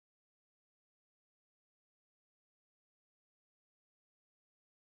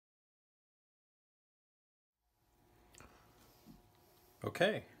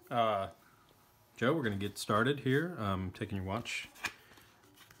Okay, Joe, we're going to get started here. Taking your watch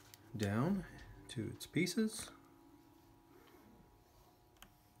down to its pieces.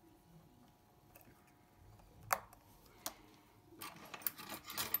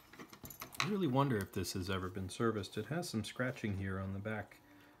 I really wonder if this has ever been serviced. It has some scratching here on the back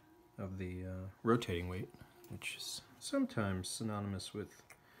of the rotating weight, which is sometimes synonymous with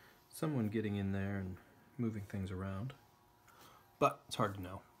someone getting in there and moving things around. But it's hard to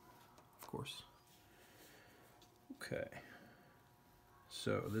know, of course. Okay,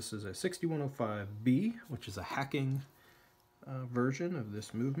 so this is a 6105B, which is a hacking version of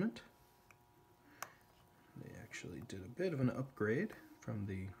this movement. They actually did a bit of an upgrade from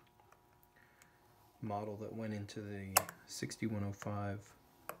the model that went into the 6105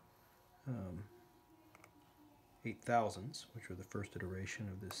 8000s, which were the first iteration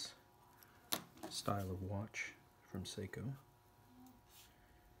of this style of watch from Seiko.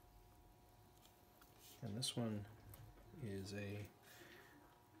 And this one is a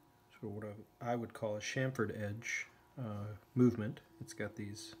sort of what I would call a chamfered edge movement. It's got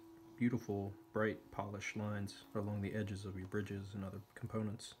these beautiful, bright, polished lines along the edges of your bridges and other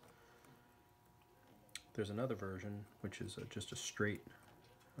components. There's another version which is just a straight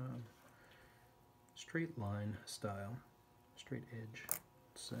line style, straight edge,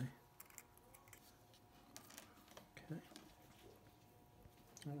 let's say. Okay.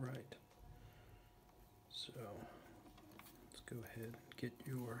 All right. So let's go ahead and get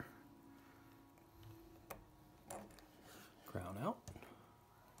your crown out,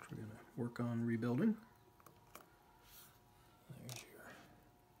 which we're going to work on rebuilding. There's your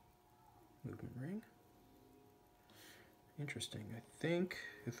movement ring. Interesting. I think,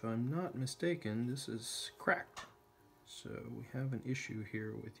 if I'm not mistaken, this is cracked. So we have an issue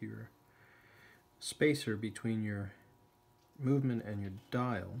here with your spacer between your movement and your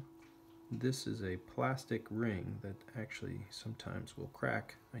dial. This is a plastic ring that actually sometimes will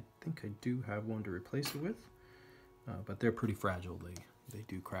crack. I think I do have one to replace it with, but they're pretty fragile. They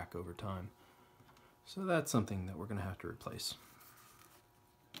do crack over time. So that's something that we're going to have to replace.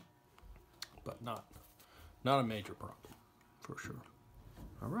 But not a major problem, for sure.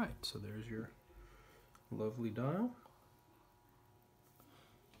 All right, so there's your lovely dial.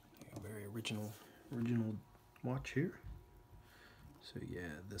 A very original watch here. So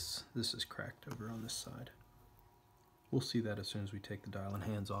yeah, this is cracked over on this side. We'll see that as soon as we take the dial and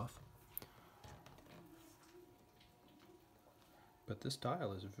hands off. But this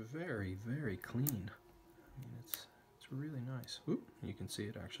dial is very, very clean. I mean, it's really nice. Oop, you can see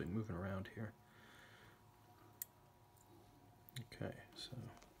it actually moving around here. Okay, so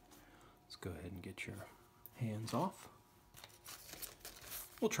let's go ahead and get your hands off.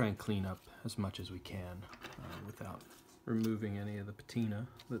 We'll try and clean up as much as we can without removing any of the patina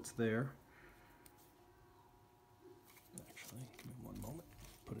that's there. Actually, give me one moment.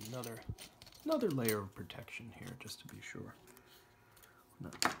 Put another layer of protection here just to be sure.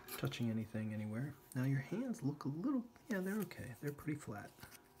 We're not touching anything anywhere. Now your hands look a little, yeah, they're okay. They're pretty flat.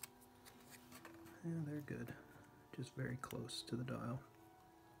 Yeah, they're good. Just very close to the dial.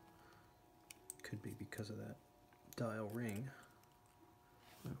 Could be because of that dial ring.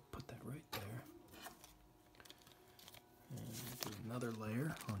 I'm gonna put that right there. And do another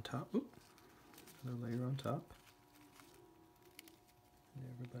layer on top. Oop, another layer on top. Get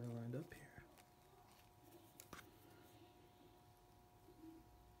everybody lined up here.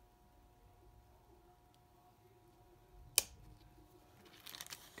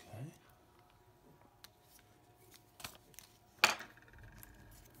 Okay.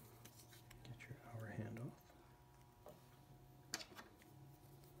 Get your hour hand off.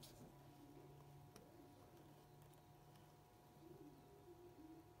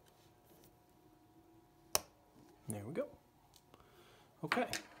 There we go. Okay.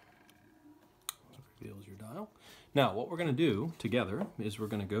 That reveals your dial. Now, what we're going to do together is we're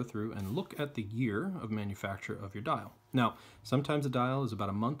going to go through and look at the year of manufacture of your dial. Now, sometimes a dial is about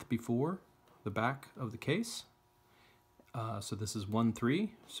a month before the back of the case. So this is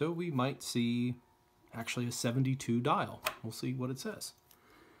 1-3. So we might see actually a 72 dial. We'll see what it says.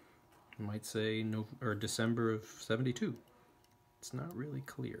 It might say December of 72. It's not really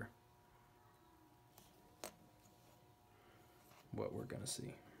clear what we're going to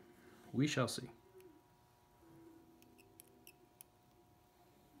see. We shall see.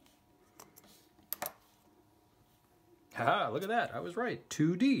 Haha, look at that. I was right.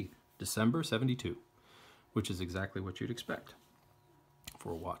 2D, December 72, which is exactly what you'd expect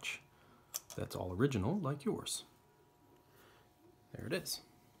for a watch that's all original like yours. There it is.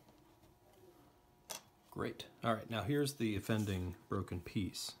 Great. All right, now here's the offending broken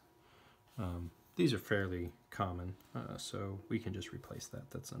piece. These are fairly common, so we can just replace that.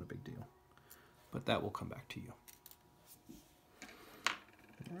 That's not a big deal. But that will come back to you.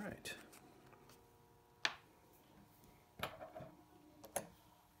 All right.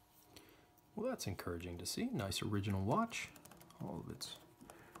 Well, that's encouraging to see. Nice original watch. All of its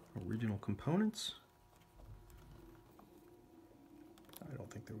original components. I don't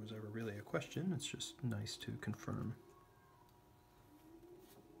think there was ever really a question. It's just nice to confirm.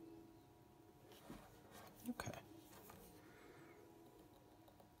 Okay.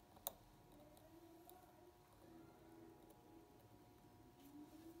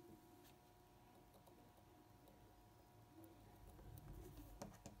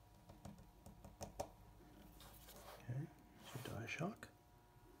 Okay, so die shock.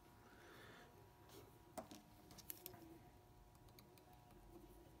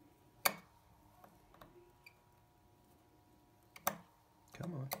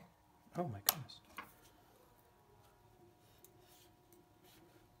 Come on. Oh my goodness.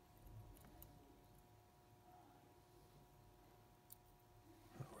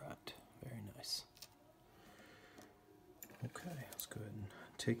 All right, very nice. Okay, let's go ahead and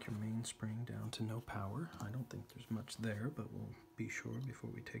take your mainspring down to no power. I don't think there's much there, but we'll be sure before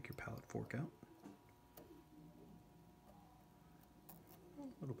we take your pallet fork out.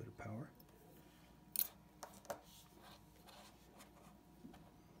 A little bit of power.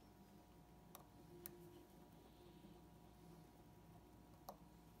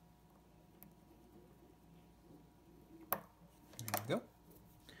 There we go.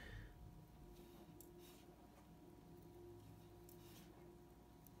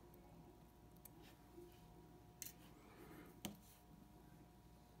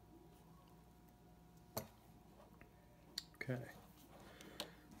 Okay,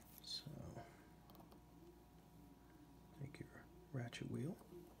 so take your ratchet wheel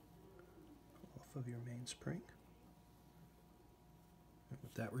off of your mainspring. And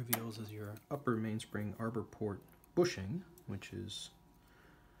what that reveals is your upper mainspring arbor port bushing, which is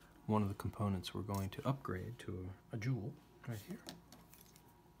one of the components we're going to upgrade to a jewel right here.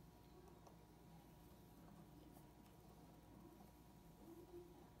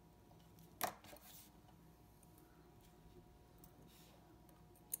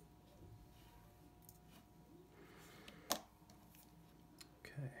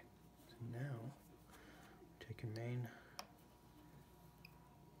 Okay, so now take your main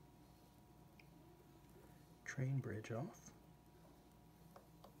train bridge off.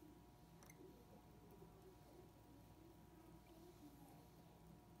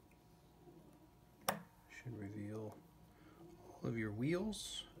 Should reveal all of your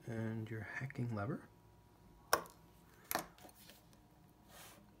wheels and your hacking lever.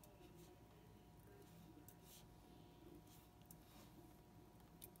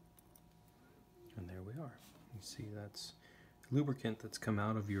 And there we are. You see that's lubricant that's come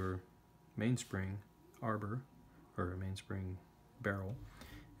out of your mainspring arbor, or a mainspring barrel,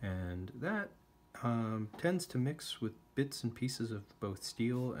 and that tends to mix with bits and pieces of both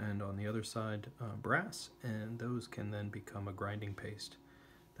steel and on the other side brass, and those can then become a grinding paste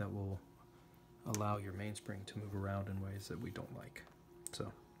that will allow your mainspring to move around in ways that we don't like.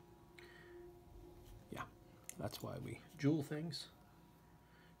 So yeah, that's why we jewel things,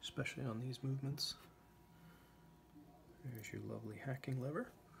 especially on these movements. There's your lovely hacking lever.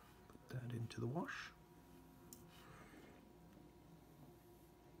 Put that into the wash.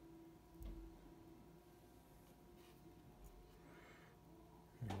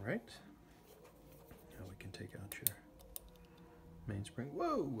 All right, now we can take out your mainspring.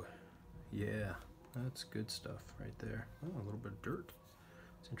 Whoa! Yeah, that's good stuff right there. Oh, a little bit of dirt.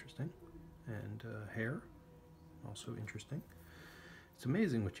 It's interesting. And hair, also interesting. It's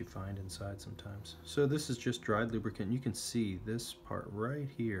amazing what you find inside sometimes. So this is just dried lubricant. You can see this part right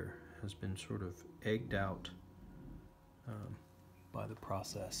here has been sort of egged out by the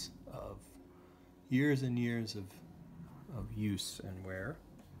process of years and years of use and wear.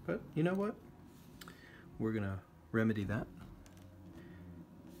 But you know what? We're gonna remedy that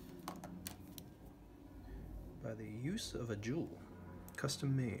by the use of a jewel,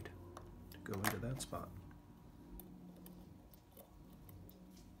 custom made, to go into that spot.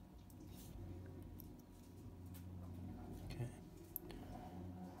 Okay.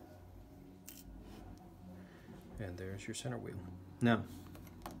 And there's your center wheel. Now,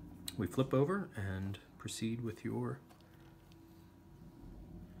 we flip over and proceed with your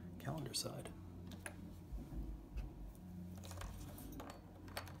calendar side.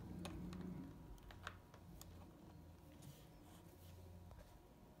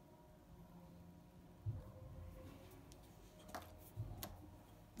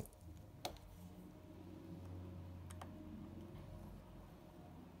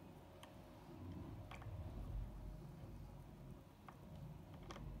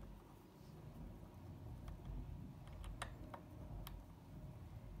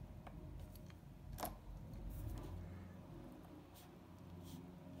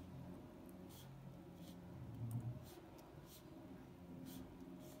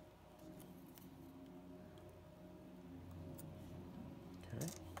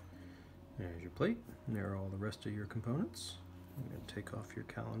 plate, and there are all the rest of your components. I'm going to take off your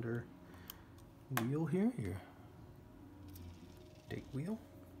calendar wheel here, your date wheel.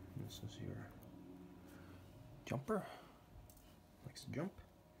 This is your jumper. Likes to jump.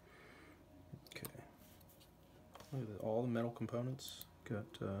 Okay. Look at all the metal components. Got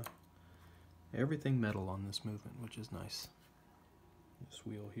everything metal on this movement, which is nice. This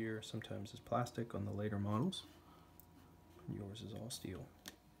wheel here sometimes is plastic on the later models. Yours is all steel.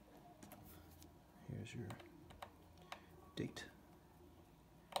 Here's your date.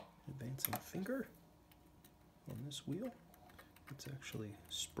 Advancing finger on this wheel. It's actually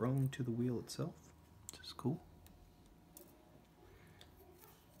sprung to the wheel itself, which is cool.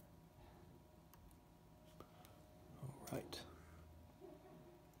 Alright.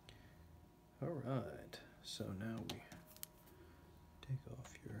 Alright, so now we take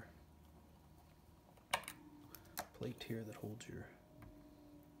off your plate here that holds your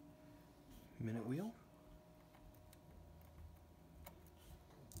minute wheel.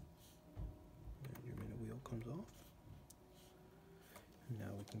 And your minute wheel comes off. And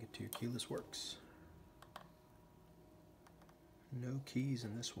now we can get to your keyless works. No keys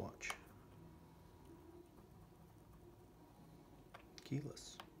in this watch.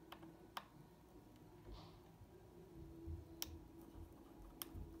 Keyless.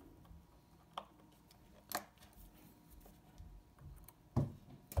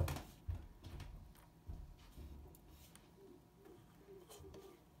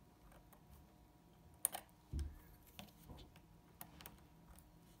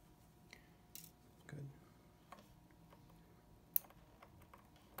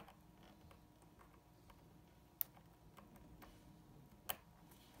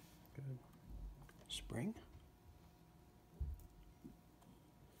 Spring.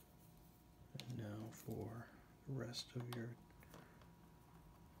 And now for the rest of your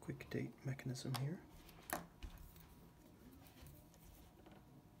quick date mechanism here.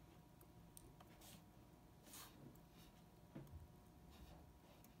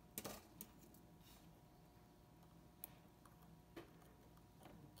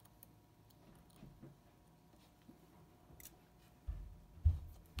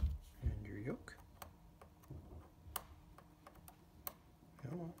 And your yoke.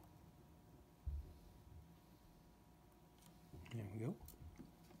 There we go.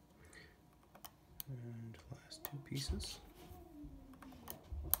 And last two pieces.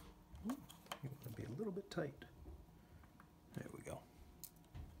 You want to be a little bit tight. There we go.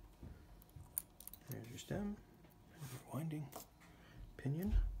 There's your stem, and your winding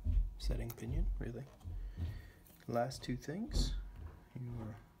pinion, setting pinion, really. Last two things,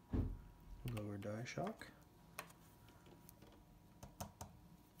 your lower die shock.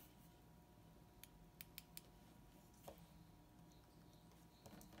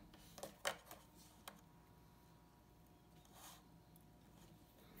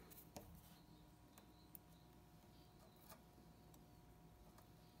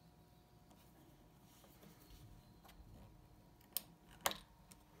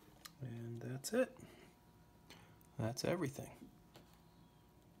 That's it. That's everything.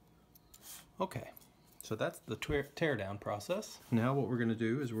 Okay, so that's the tear down process. Now what we're going to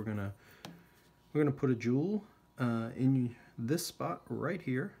do is we're going to put a jewel in this spot right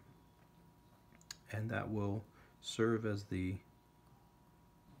here, and that will serve as the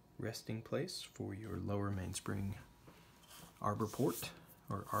resting place for your lower mainspring arbor port,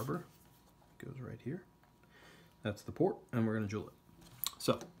 or arbor. It goes right here. That's the port, and we're going to jewel it.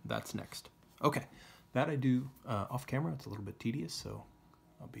 So that's next. Okay, that I do off camera. It's a little bit tedious, so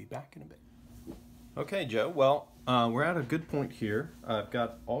I'll be back in a bit. Okay, Joe, well, we're at a good point here. I've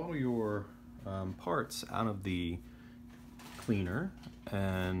got all your parts out of the cleaner,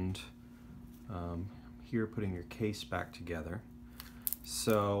 and here putting your case back together.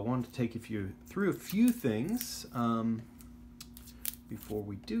 So I wanted to take through a few things before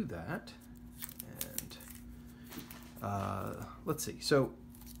we do that. And let's see. So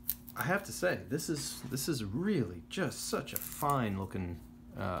I have to say, this is really just such a fine looking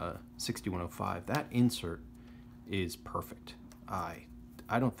 6105. That insert is perfect. I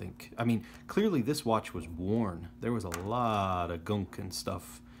don't think, I mean, clearly this watch was worn. There was a lot of gunk and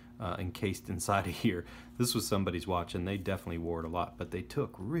stuff encased inside of here. This was somebody's watch, and they definitely wore it a lot, but they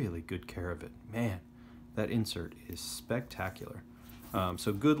took really good care of it. Man, that insert is spectacular.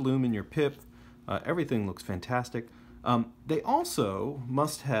 So good lume in your pip. Everything looks fantastic. They also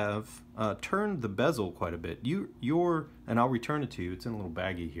must have turned the bezel quite a bit. And I'll return it to you, it's in a little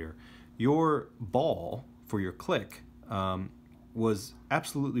baggie here. Your ball for your click was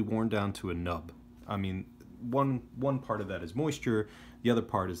absolutely worn down to a nub. I mean, one part of that is moisture, the other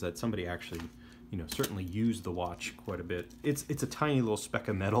part is that somebody actually you know, certainly use the watch quite a bit. It's a tiny little speck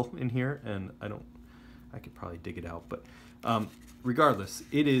of metal in here, and I could probably dig it out, but regardless,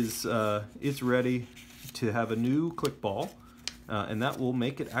 it is it's ready to have a new click ball, and that will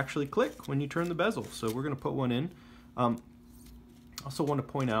make it actually click when you turn the bezel. So we're going to put one in. Also want to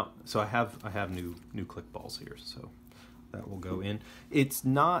point out, so I have new click balls here, so that will go in. It's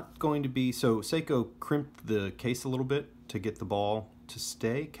not going to be, so Seiko crimped the case a little bit to get the ball to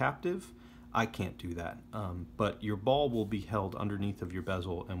stay captive. I can't do that, but your ball will be held underneath of your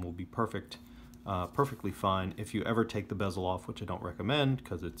bezel and will be perfect, perfectly fine. If you ever take the bezel off, which I don't recommend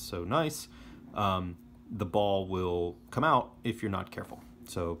because it's so nice, the ball will come out if you're not careful.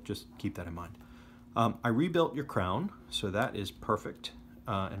 So just keep that in mind. I rebuilt your crown, so that is perfect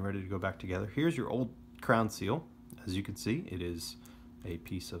and ready to go back together. Here's your old crown seal. As you can see, it is a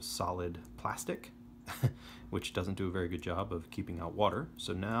piece of solid plastic, which doesn't do a very good job of keeping out water.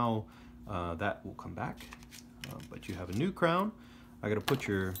 So now that will come back, but you have a new crown. I got to put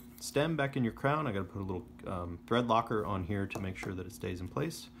your stem back in your crown. I got to put a little thread locker on here to make sure that it stays in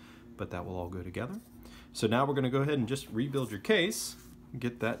place, but that will all go together. So now we're going to go ahead and just rebuild your case and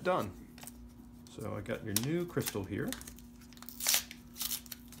get that done. So I got your new crystal here,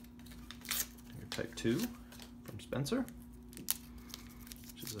 your Type 2 from Spencer,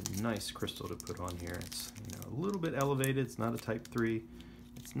 which is a nice crystal to put on here. It's, you know, a little bit elevated. It's not a Type 3.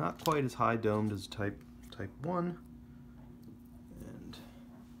 It's not quite as high domed as Type 1. And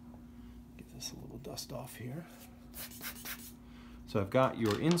get this a little dust off here. So I've got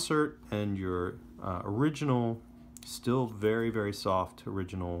your insert and your original, still very, very soft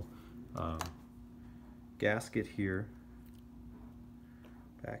original gasket here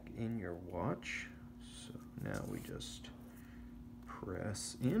back in your watch. So now we just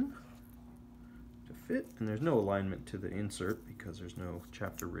press in to fit, and there's no alignment to the insert because there's no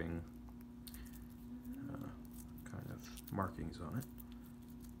chapter ring kind of markings on it.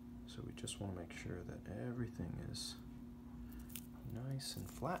 So we just want to make sure that everything is nice and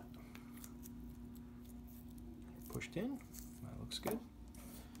flat. Pushed in, that looks good.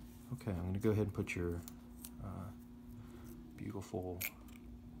 Okay, I'm going to go ahead and put your beautiful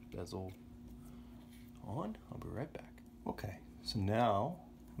bezel on. I'll be right back. Okay, so now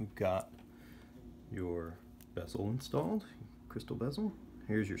we've got your bezel installed, crystal bezel.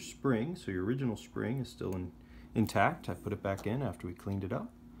 Here's your spring. So your original spring is still intact. I put it back in after we cleaned it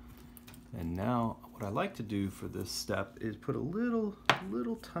up. And now what I like to do for this step is put a little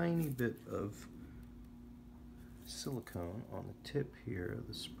tiny bit of silicone on the tip here of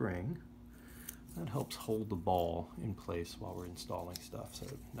the spring. That helps hold the ball in place while we're installing stuff so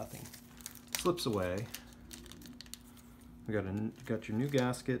nothing slips away. We got your new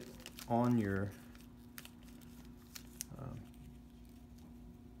gasket on your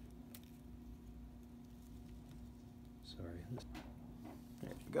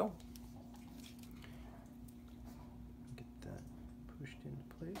there we go. Get that pushed into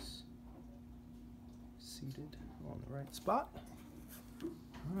place, seated on the right spot.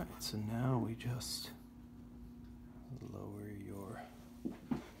 All right, so now we just lower your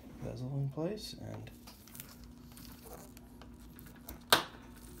bezel in place, and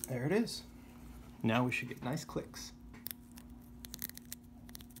there it is. Now we should get nice clicks.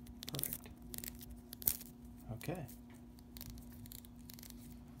 Perfect. Okay.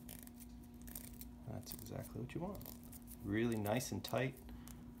 That's exactly what you want. Really nice and tight.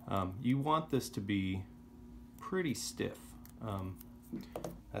 You want this to be pretty stiff.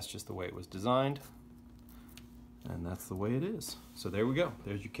 That's just the way it was designed, and that's the way it is. So there we go.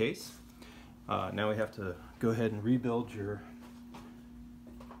 There's your case. Now we have to go ahead and rebuild put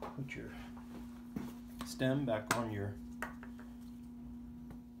your stem back on your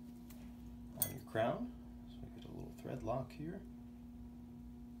crown. So we get a little thread lock here.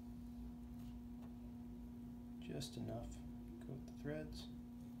 Just enough to go with the threads.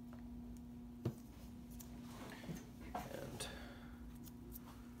 And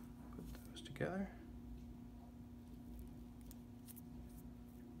put those together.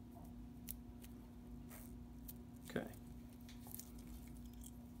 Okay.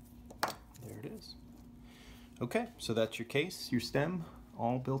 There it is. Okay, so that's your case, your stem,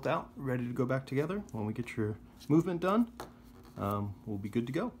 all built out, ready to go back together. When we get your movement done, we'll be good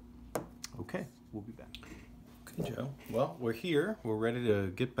to go. Okay, we'll be back. Okay, Joe. Well, we're here. We're ready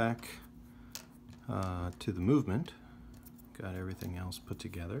to get back to the movement. Got everything else put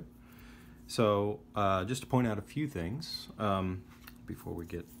together. So just to point out a few things before we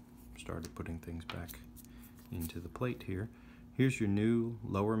get started putting things back into the plate here. Here's your new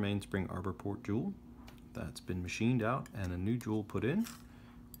lower mainspring arbor port jewel that's been machined out and a new jewel put in.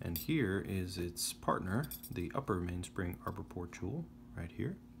 And here is its partner, the upper mainspring arbor port tool, right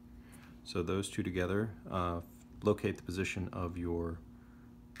here. So those two together locate the position of your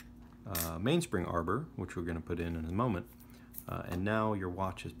mainspring arbor, which we're going to put in a moment. And now your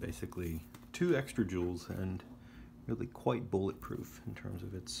watch is basically 2 extra jewels and really quite bulletproof in terms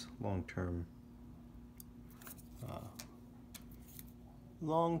of its long-term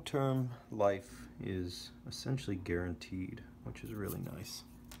life is essentially guaranteed, which is really nice.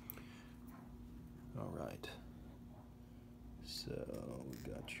 All right, so we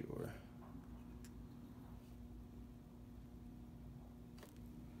got your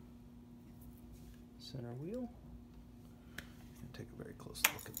center wheel. And take a very close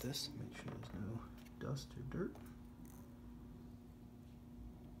look at this, make sure there's no dust or dirt.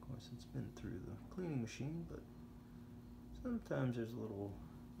 Of course, it's been through the cleaning machine, but sometimes there's little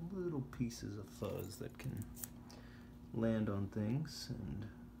pieces of fuzz that can land on things, and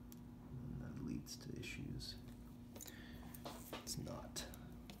that leads to issues it's not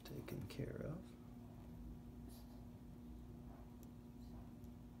taken care of.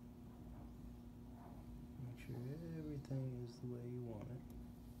 Make sure everything is the way you want it.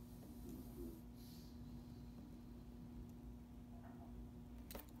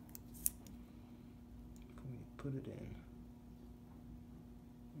 Before you put it in,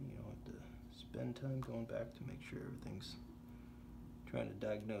 you don't have to spend time going back to make sure everything's trying to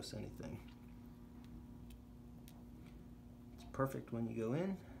diagnose anything. It's perfect when you go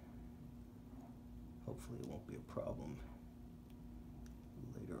in. Hopefully it won't be a problem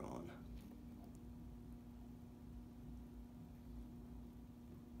later on.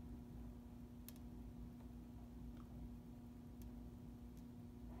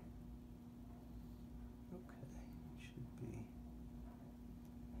 Okay, should be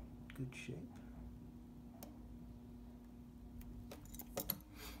good shape.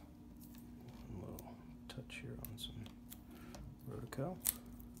 One little touch here on some Rotico.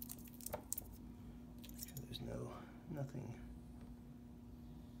 Make sure there's nothing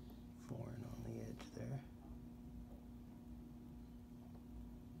foreign on the edge there.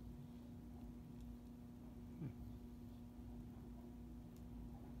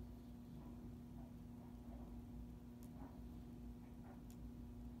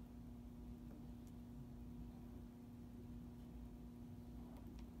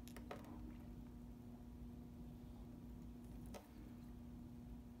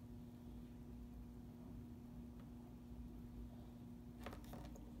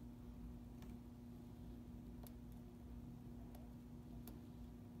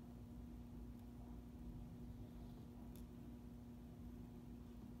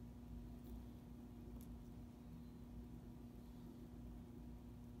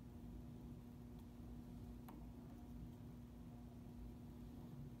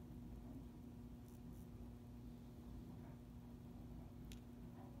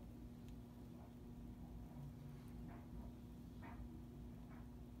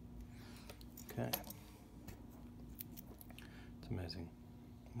 Okay. It's amazing.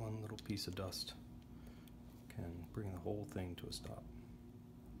 One little piece of dust can bring the whole thing to a stop.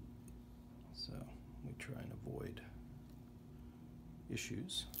 So we try and avoid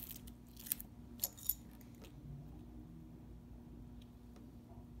issues.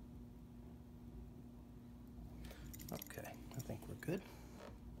 Okay, I think we're good.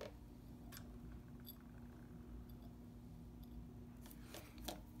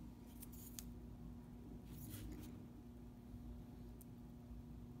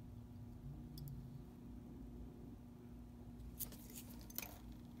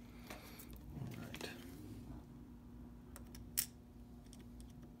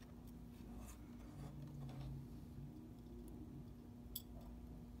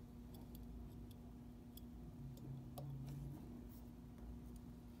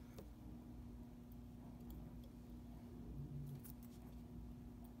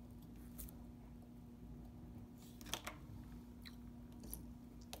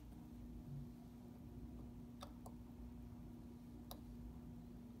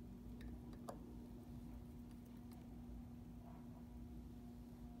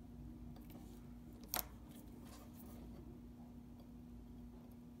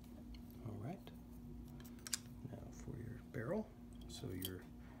 Barrel. So your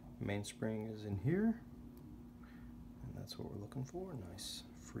mainspring is in here, and that's what we're looking for. Nice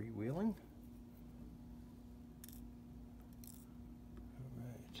freewheeling. All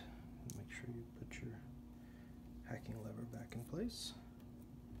right, make sure you put your hacking lever back in place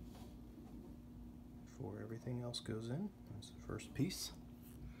before everything else goes in. That's the first piece.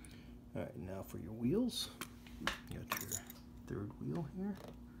 All right, now for your wheels. You got your third wheel here.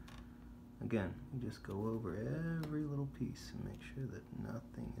 Again, you just go over every little piece and make sure that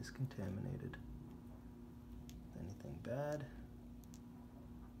nothing is contaminated. Anything bad.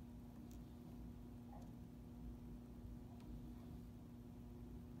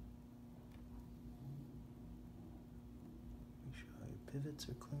 Make sure all your pivots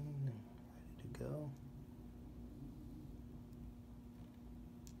are clean and ready to go.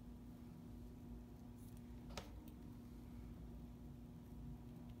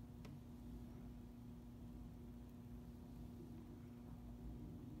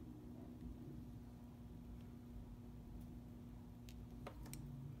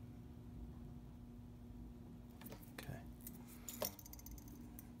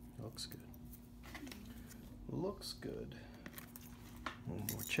 Looks good. Looks good. One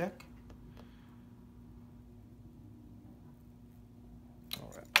more check.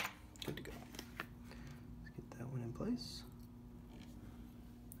 All right, good to go. Let's get that one in place.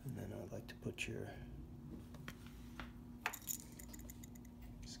 And then I'd like to put your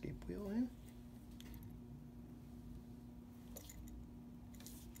escape wheel in.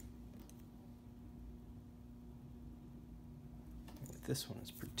 This one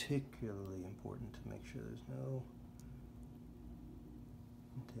is particularly important to make sure there's no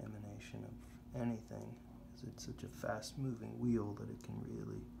contamination of anything, because it's such a fast moving wheel that it can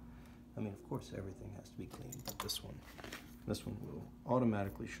really, I mean, of course everything has to be clean, but this one will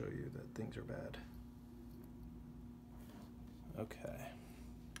automatically show you that things are bad. Okay,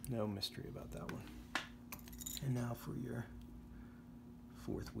 no mystery about that one. And now for your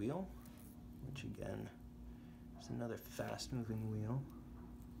fourth wheel, which again, another fast-moving wheel.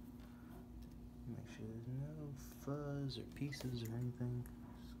 Make sure there's no fuzz or pieces or anything.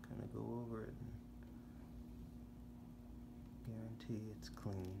 Just kind of go over it and guarantee it's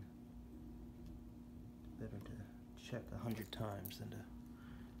clean. It's better to check 100 times than to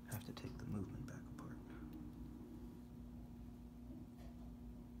have to take the movement back apart.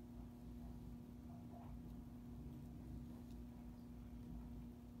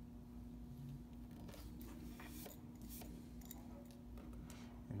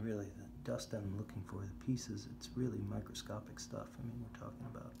 Really, the dust I'm looking for, the pieces, it's really microscopic stuff. I mean, we're talking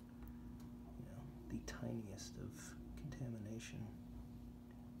about, you know, the tiniest of contamination.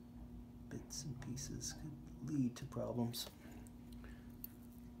 Bits and pieces could lead to problems.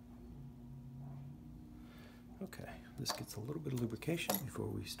 Okay, this gets a little bit of lubrication before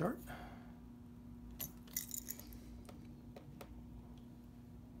we start.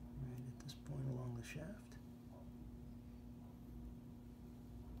 Right at this point along the shaft.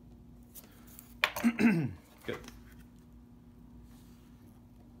 Good.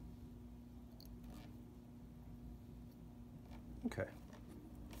 Okay.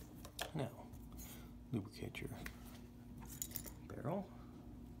 Now, lubricate your barrel,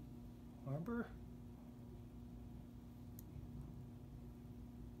 arbor.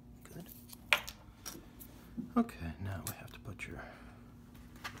 Good. Okay, now we have to put your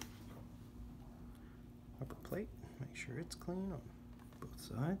upper plate, make sure it's clean on both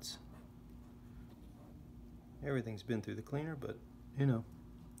sides. Everything's been through the cleaner, but you know,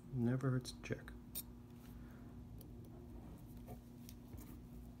 never hurts to check.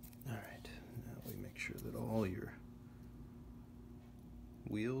 All right, now we make sure that all your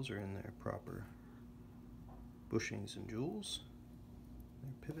wheels are in their proper bushings and jewels.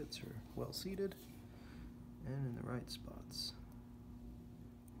 Their pivots are well seated and in the right spots.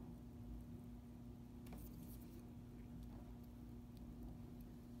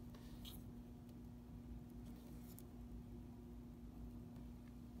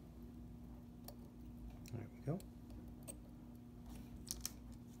 There we go.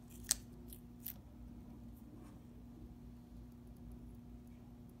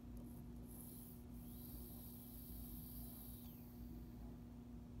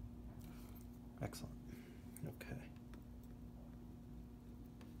 Excellent. Okay.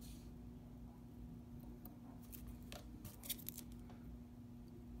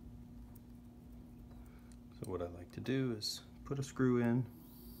 So what I like to do is put a screw in,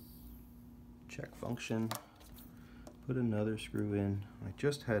 check function, put another screw in. I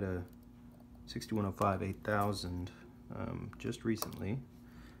just had a 6105 8000 just recently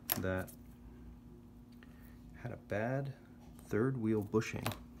that had a bad third wheel bushing,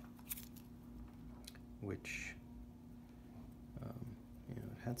 which you know,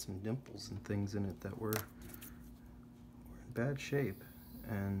 it had some dimples and things in it that were in bad shape,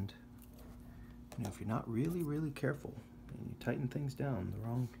 and you know, if you're not really careful and you tighten things down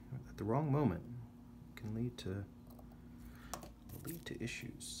at the wrong moment, it can lead to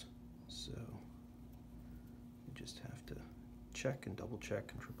issues. So you just have to check and double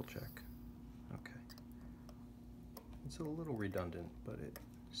check and triple check. It's a little redundant, but it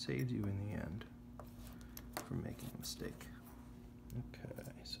saves you in the end from making a mistake. Okay,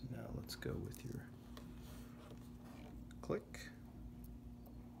 so now let's go with your click.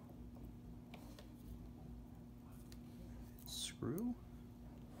 Screw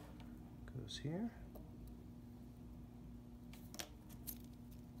goes here.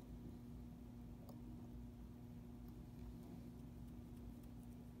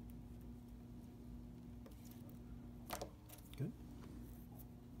 Good.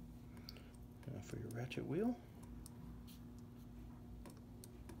 Now for your ratchet wheel.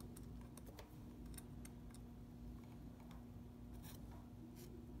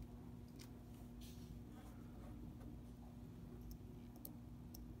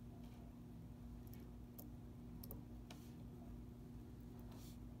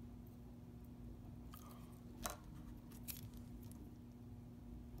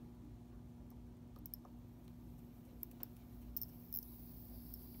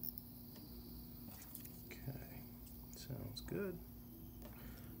 Sounds good.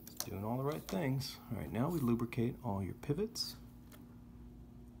 It's doing all the right things. All right, now we lubricate all your pivots.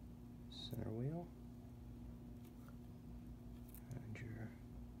 Center wheel. And your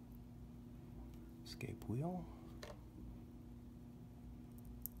escape wheel.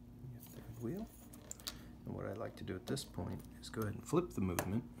 And your third wheel. And what I like to do at this point is go ahead and flip the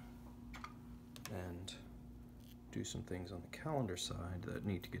movement and do some things on the calendar side that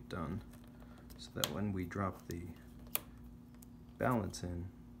need to get done so that when we drop the balance in,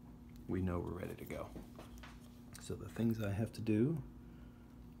 we know we're ready to go. So the things I have to do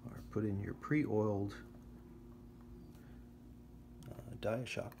are put in your pre-oiled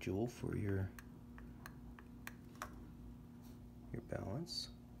Dia-Shock jewel for your balance.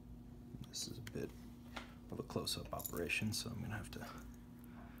 This is a bit of a close-up operation, so I'm gonna have to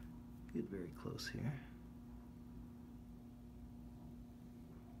get very close here.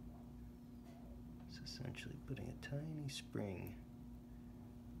 It's essentially putting a tiny spring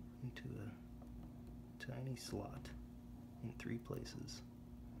into a tiny slot in 3 places.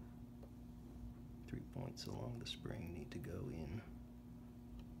 3 points along the spring need to go in.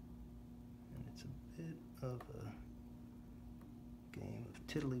 And it's a bit of a game of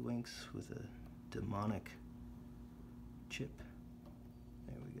tiddlywinks with a demonic chip.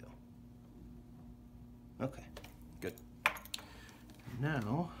 There we go. Okay, good.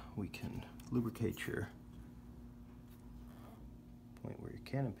 Now we can lubricate your point where your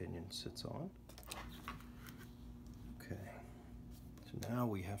cannon pinion sits on. Okay, so now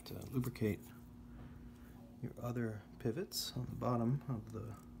we have to lubricate your other pivots on the bottom of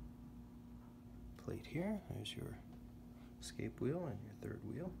the plate here. There's your escape wheel and your third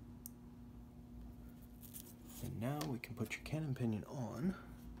wheel. And now we can put your cannon pinion on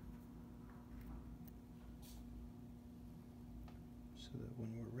so that when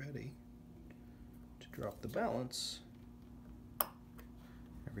we're ready to drop the balance,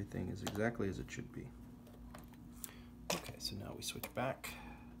 everything is exactly as it should be. Okay, so now we switch back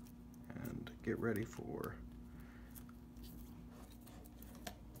and get ready for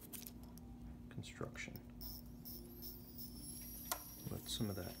construction. Let some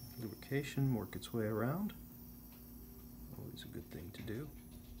of that lubrication work its way around. Always a good thing to do.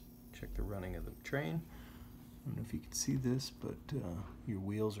 Check the running of the train. I don't know if you can see this, but your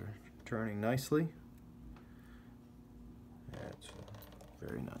wheels are turning nicely. That's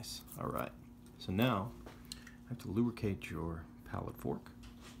very nice. All right, so now I have to lubricate your pallet fork.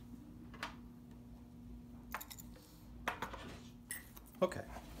 Okay,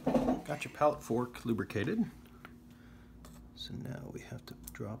 got your pallet fork lubricated. So now we have to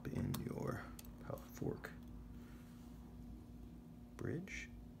drop in your pallet fork bridge.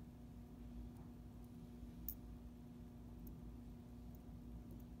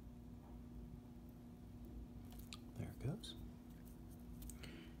 There it goes.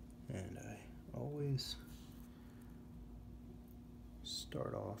 And I always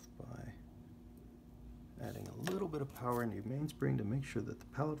start off by adding a little bit of power into your mainspring to make sure that the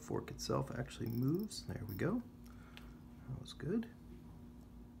pallet fork itself actually moves. There we go. That was good.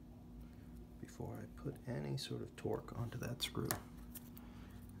 Before I put any sort of torque onto that screw.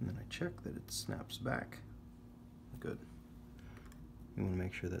 And then I check that it snaps back. Good. You want to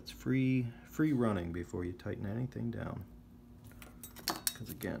make sure that's free running before you tighten anything down. Because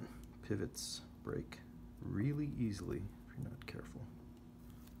again, pivots break really easily if you're not careful.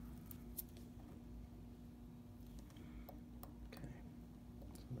 Okay,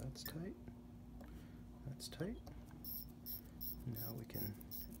 so that's tight. That's tight. Now we can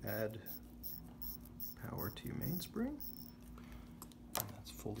add power to your mainspring. And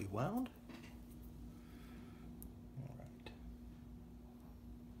that's fully wound. All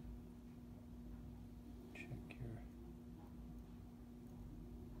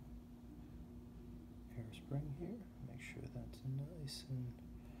spring here. Make sure that's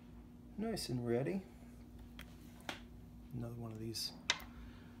nice and ready. Another one of these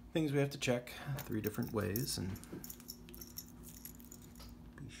things we have to check 3 different ways and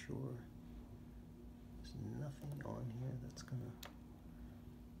be sure there's nothing on here that's gonna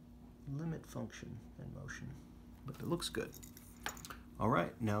limit function and motion, but it looks good. All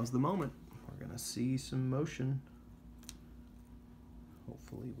right, now's the moment. We're gonna see some motion.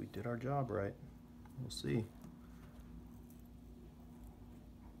 Hopefully we did our job right. We'll see.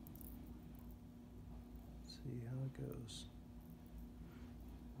 See how it goes.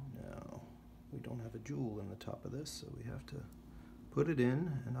 Now, we don't have a jewel in the top of this, so we have to put it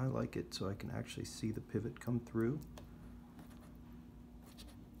in, and I like it so I can actually see the pivot come through.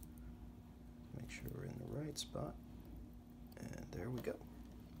 Make sure we're in the right spot. And there we go.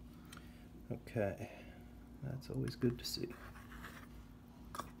 Okay, that's always good to see.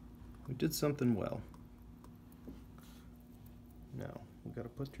 We did something well. Now, we've got to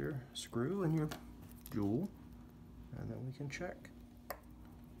put your screw in your jewel, and then we can check.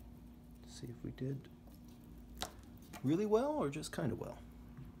 See if we did really well or just kind of well.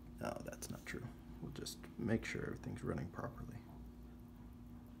 No, that's not true. We'll just make sure everything's running properly.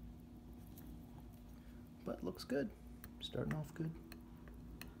 But looks good. Starting off good.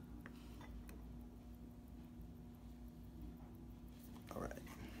 All right.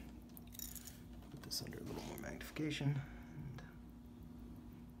 Put this under a little more magnification.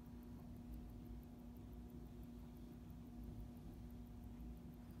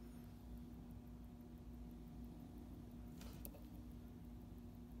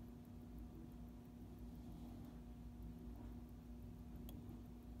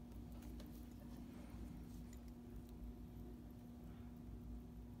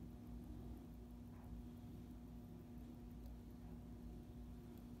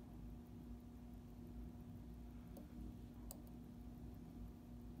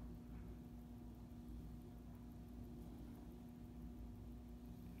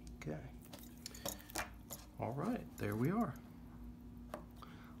 Okay. All right, there we are.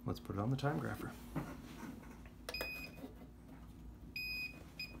 Let's put it on the time grapher.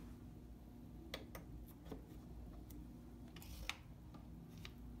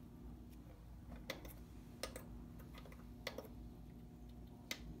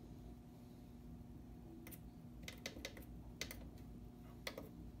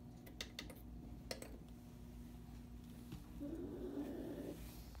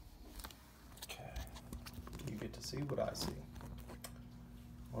 See what I see.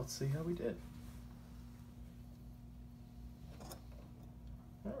 Let's see how we did.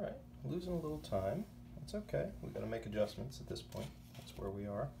 All right, losing a little time. That's okay. We've got to make adjustments at this point. That's where we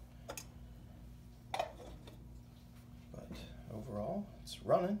are. But overall, it's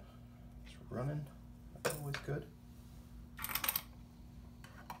running. It's running. That's always good.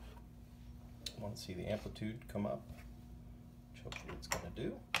 Want to see the amplitude come up, which hopefully it's going to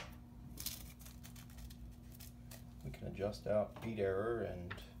do. We can adjust out beat error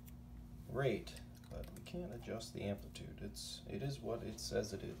and rate, but we can't adjust the amplitude. It is what it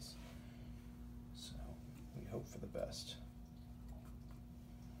says it is. So we hope for the best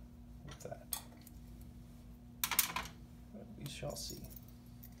with that. But we shall see.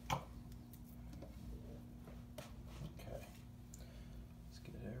 Okay, let's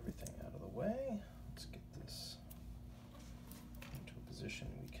get everything out of the way. Let's get this into a position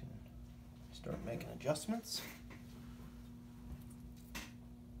we can start making adjustments.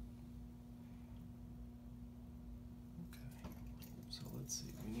 Let's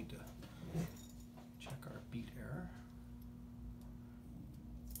see, we need to check our beat error.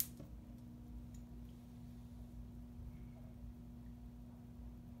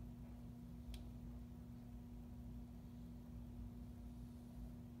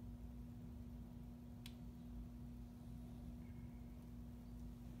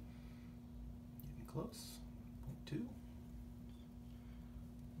 Getting close, 0.2.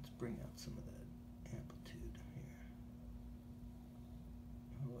 Let's bring out some of that amplitude here.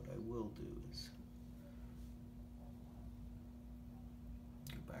 What I will do is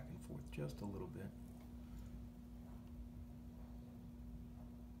go back and forth just a little bit.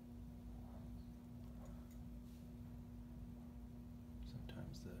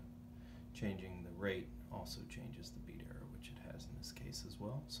 Sometimes changing the rate also changes the beat error, which it has in this case as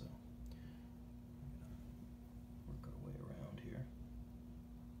well. So we're going to work our way around here.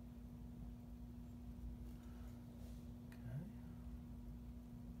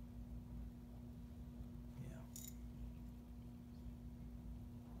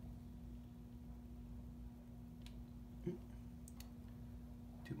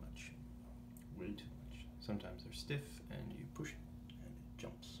 Too much. Way too much. are stiff, and you push it and it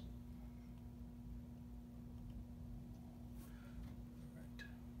jumps. Right.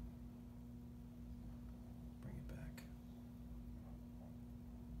 Bring it back.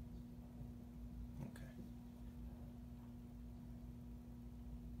 Okay.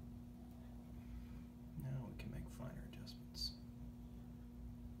 Now we can make finer adjustments.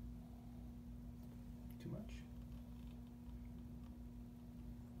 Too much?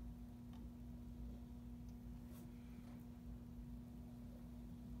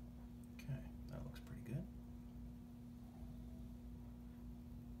 Okay, that looks pretty good.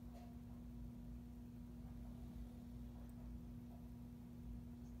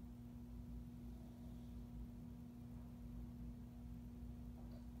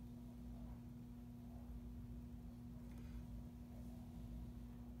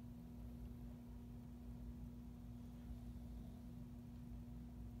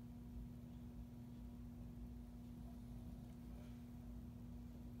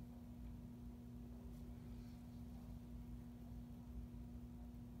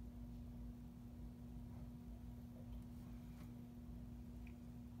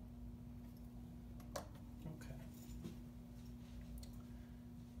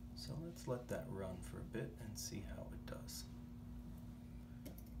 So let's let that run for a bit and see how it does.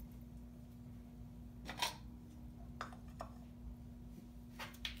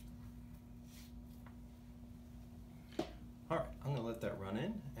 All right, I'm gonna let that run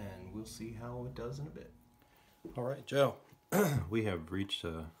in and we'll see how it does in a bit. All right, Joe, we have reached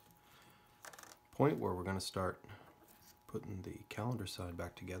a point where we're gonna start putting the calendar side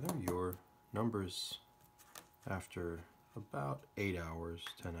back together. Your numbers after about 8 hours,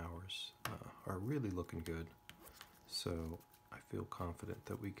 10 hours are really looking good. So I feel confident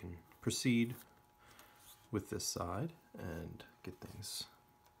that we can proceed with this side and get things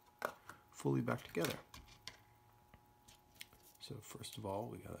fully back together. So first of all,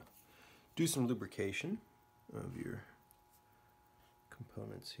 we gotta do some lubrication of your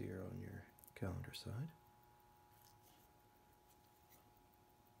components here on your calendar side.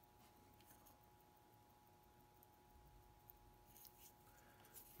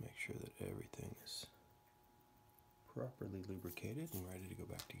 Make sure that everything is properly lubricated and ready to go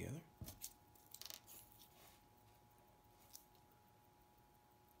back together.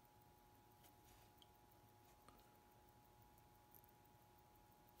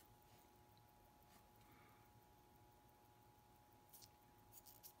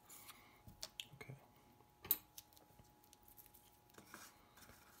 Okay.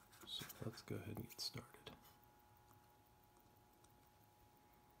 So let's go ahead and get started.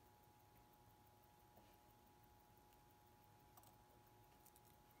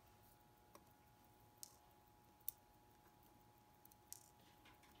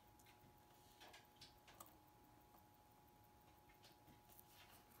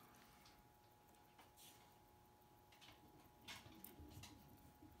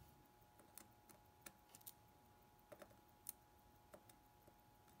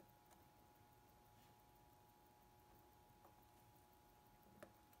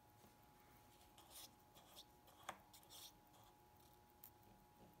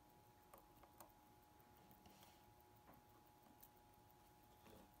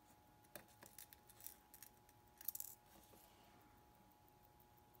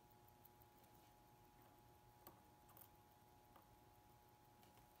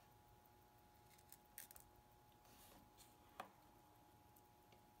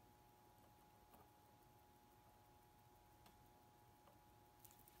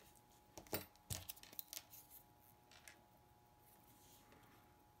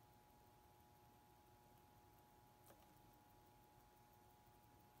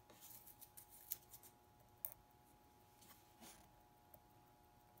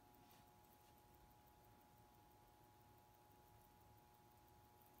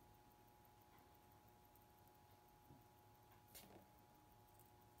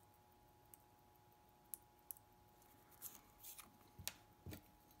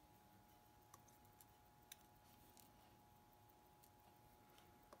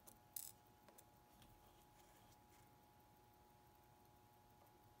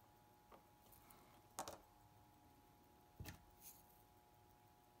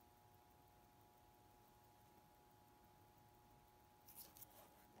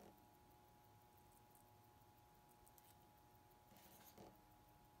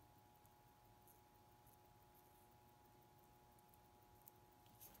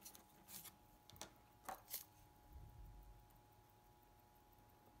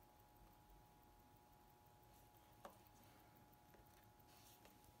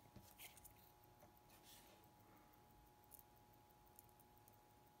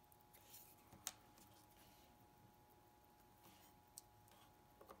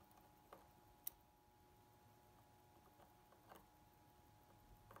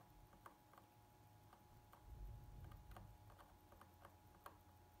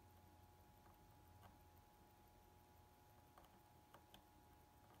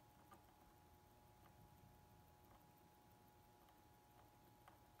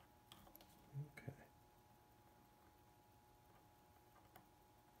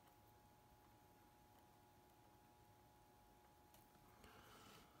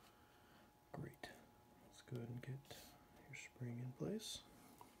 Great. Let's go ahead and get your spring in place.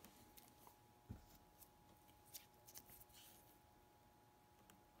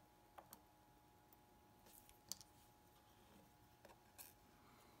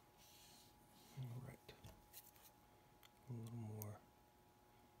 All right. A little more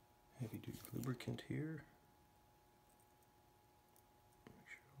heavy-duty lubricant here. Make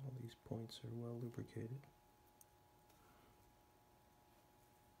sure all these points are well lubricated.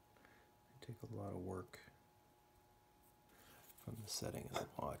 They take a lot of work from the setting of the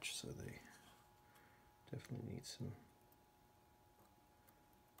watch, so they definitely need some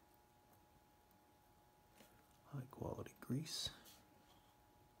high quality grease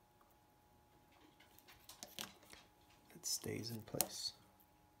that stays in place.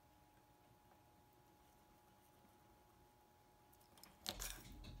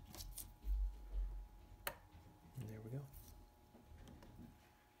 And there we go.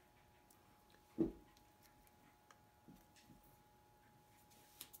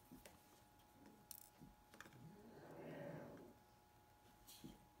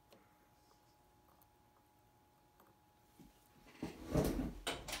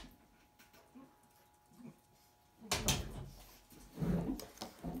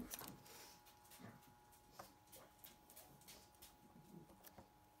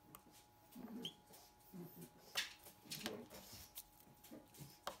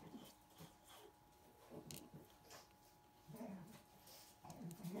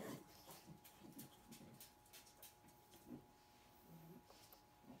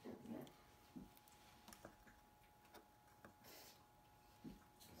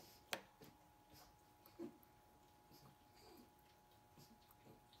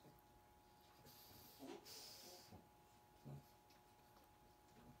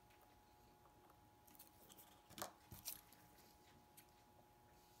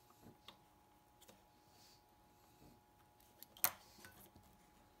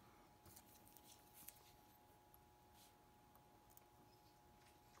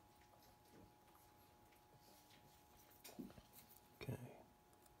 Okay.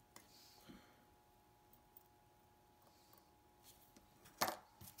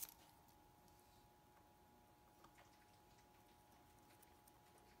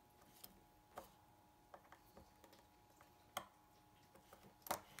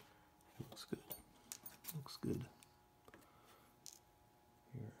 Looks good. Looks good.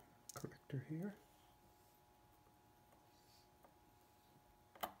 Your corrector here.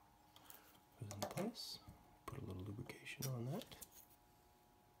 Put it in place. Put a little lubrication on that.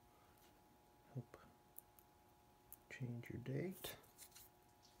 Help change your date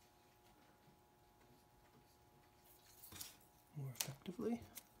more effectively.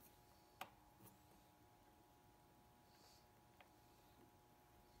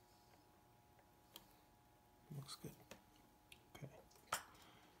 Looks good. Okay.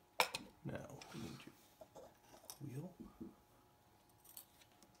 Now we need your wheel.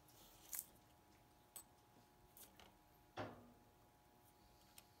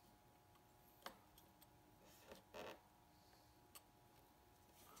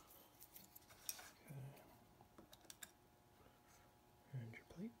 And your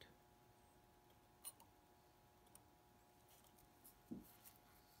plate.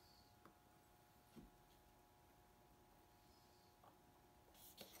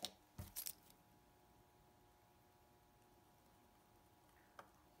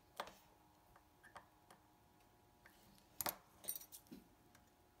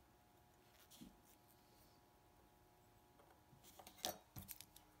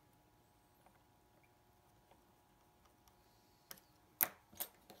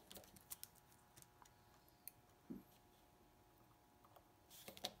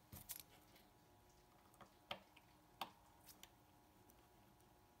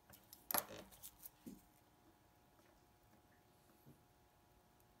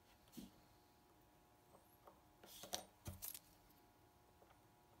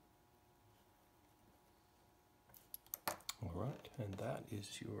 All right, and that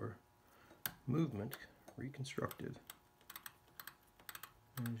is your movement reconstructed.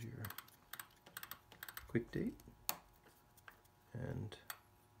 There's your quick date and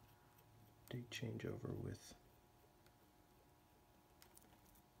date changeover with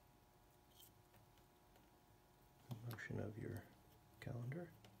the motion of your calendar.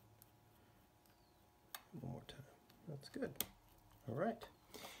 One more time. That's good. All right.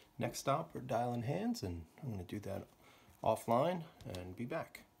 Next stop, we're dialing hands, and I'm going to do that offline and be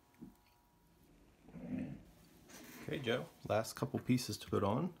back. Okay, Joe, last couple pieces to put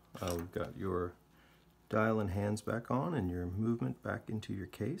on. We've got your dial and hands back on and your movement back into your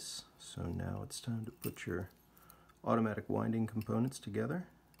case. So now it's time to put your automatic winding components together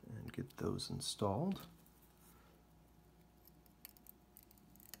and get those installed.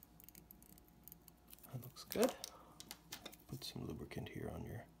 That looks good. Put some lubricant here on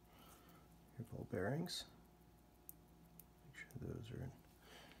your ball bearings. Make sure those are in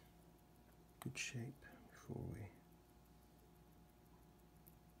good shape before we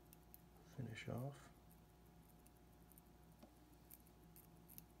finish off.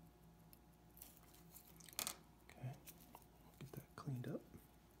 Okay, get that cleaned up.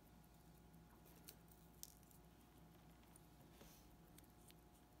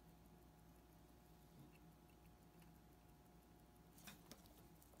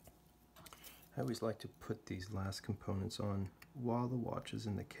 I always like to put these last components on while the watch is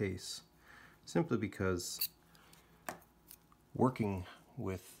in the case, simply because working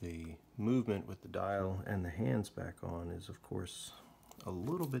with the movement with the dial and the hands back on is of course a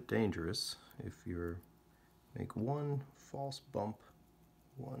little bit dangerous. If you make one false bump,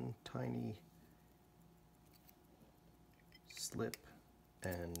 one tiny slip,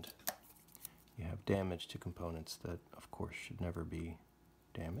 and you have damage to components that of course should never be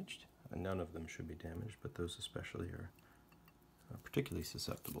damaged. And none of them should be damaged, but those especially are particularly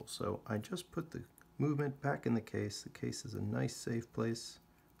susceptible. So I just put the movement back in the case. The case is a nice safe place,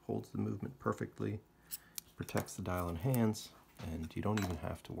 holds the movement perfectly, protects the dial and hands, and you don't even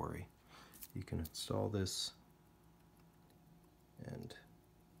have to worry. You can install this and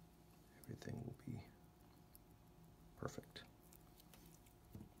everything will be perfect.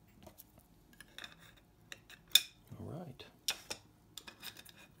 All right.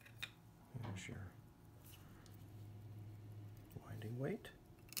 There's your winding weight.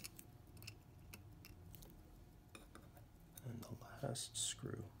 And the last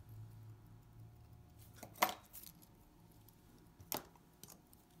screw.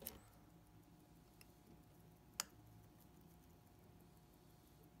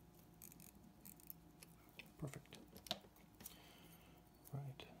 Perfect.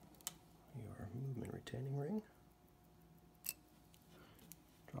 Right. Your movement retaining ring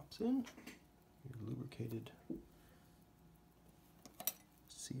drops in. Your lubricated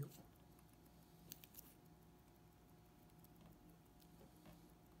seal.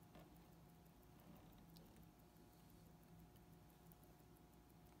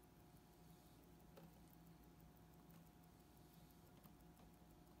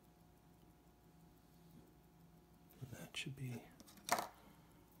 And that should be at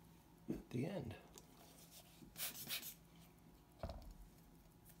the end.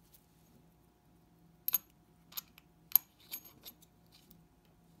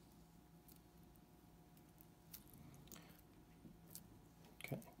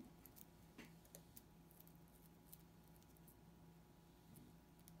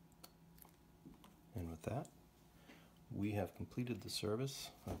 And with that, we have completed the service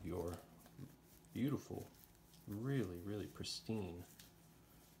of your beautiful, really, really pristine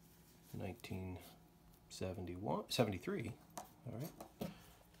 1973, all right,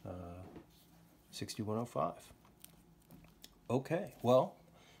 6105. Okay, well,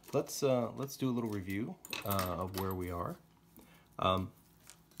 let's do a little review of where we are.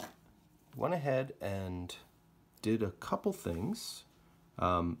 Went ahead and did a couple things.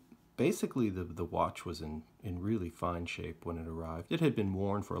 Basically, the watch was in really fine shape when it arrived. It had been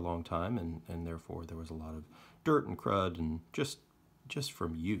worn for a long time, and therefore there was a lot of dirt and crud and just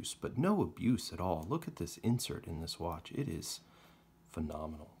from use, but no abuse at all. Look at this insert in this watch. It is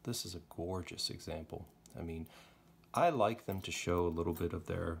phenomenal. This is a gorgeous example. I mean, I like them to show a little bit of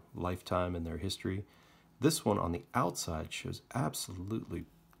their lifetime and their history. This one on the outside shows absolutely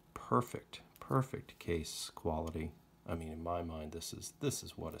perfect case quality. I mean, in my mind, this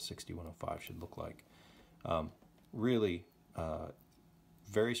is what a 6105 should look like. Really,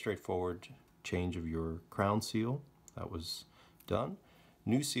 very straightforward change of your crown seal. That was done.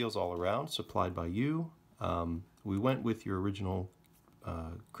 New seals all around, supplied by you. We went with your original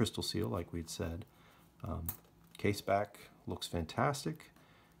crystal seal, like we'd said. Case back looks fantastic.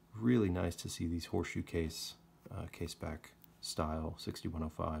 Really nice to see these horseshoe case back style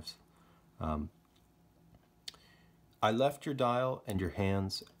 6105s. I left your dial and your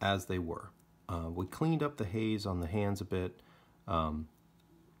hands as they were. We cleaned up the haze on the hands a bit,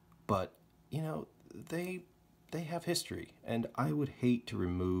 but you know, they have history, and I would hate to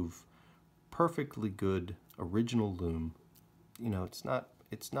remove perfectly good original lume. You know, it's not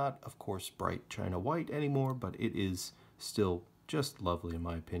of course bright china white anymore, but it is still just lovely in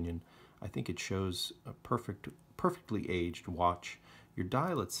my opinion. I think it shows a perfectly aged watch. Your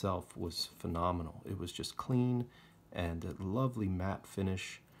dial itself was phenomenal. It was just clean and a lovely matte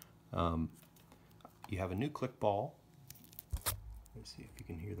finish. You have a new click ball. Let's see if you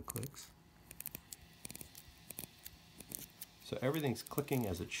can hear the clicks. So everything's clicking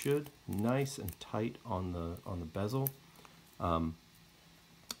as it should, nice and tight on the bezel.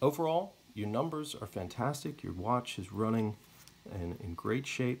 Overall, your numbers are fantastic. Your watch is running in great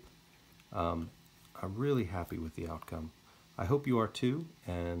shape. I'm really happy with the outcome. I hope you are too,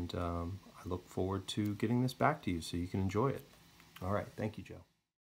 and I look forward to getting this back to you so you can enjoy it. All right, thank you, Joe.